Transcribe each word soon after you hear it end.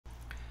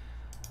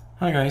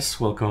Hi guys,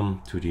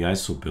 welcome to the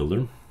ISO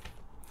Builder.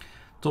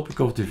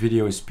 Topic of the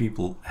video is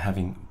people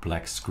having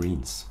black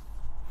screens.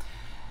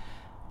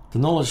 The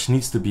knowledge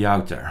needs to be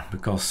out there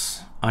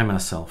because I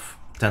myself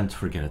tend to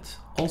forget it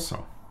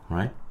also,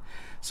 right?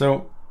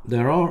 So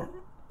there are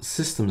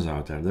systems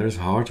out there, there is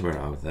hardware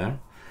out there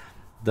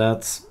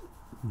that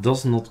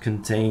does not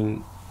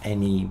contain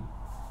any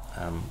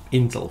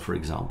Intel, for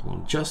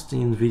example, just the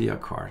Nvidia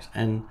card.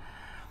 And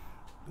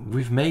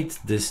we've made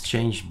this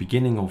change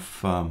beginning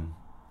of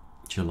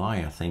July,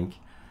 I think,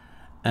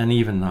 and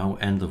even now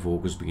end of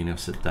August, beginning of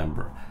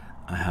September.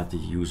 I had the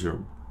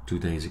user 2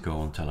 days ago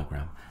on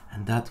Telegram,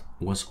 and that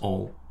was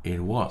all it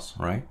was,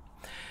 right?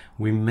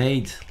 We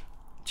made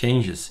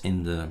changes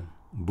in the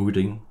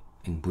booting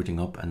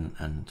up,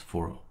 and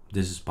for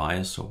this is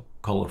bias, so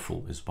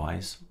colorful is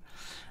bias,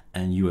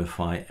 and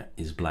UEFI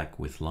is black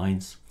with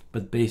lines,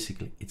 but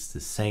basically it's the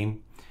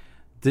same.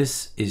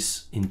 This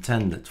is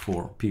intended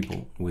for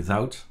people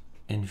without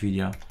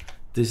Nvidia.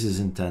 This is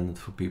intended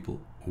for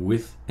people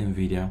with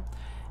Nvidia.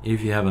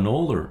 If you have an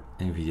older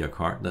Nvidia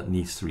card that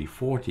needs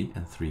 340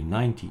 and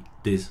 390,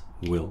 this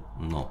will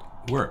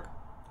not work,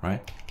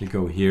 right? You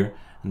go here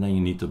and then you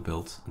need to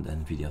build an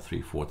Nvidia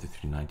 340,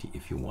 390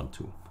 if you want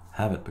to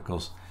have it,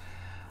 because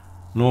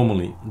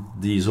normally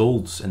these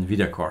old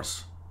Nvidia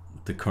cards,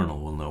 the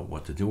kernel will know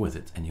what to do with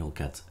it and you'll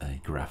get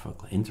a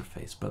graphical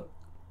interface. But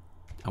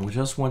I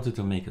just wanted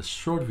to make a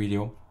short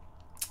video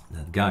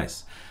that,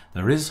 guys,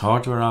 there is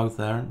hardware out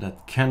there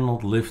that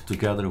cannot live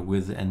together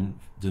with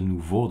the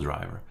Nouveau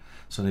driver.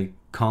 So they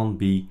can't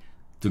be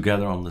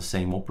together on the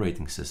same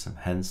operating system,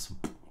 hence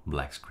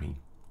black screen,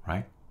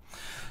 right?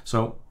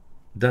 So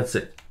that's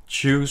it.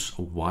 Choose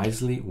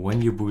wisely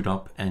when you boot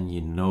up, and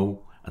you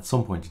know at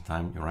some point in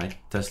time, right?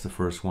 Test the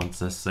first one, test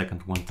the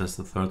second one, test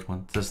the third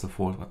one, test the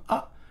fourth one.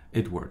 Ah,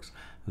 it works.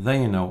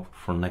 Then you know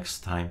for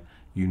next time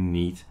you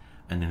need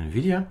an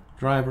Nvidia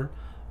driver,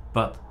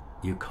 but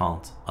you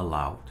can't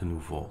allow the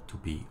Nouveau to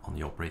be on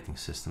the operating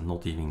system,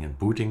 not even in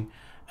booting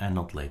and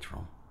not later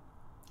on.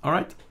 All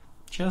right,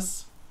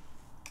 cheers.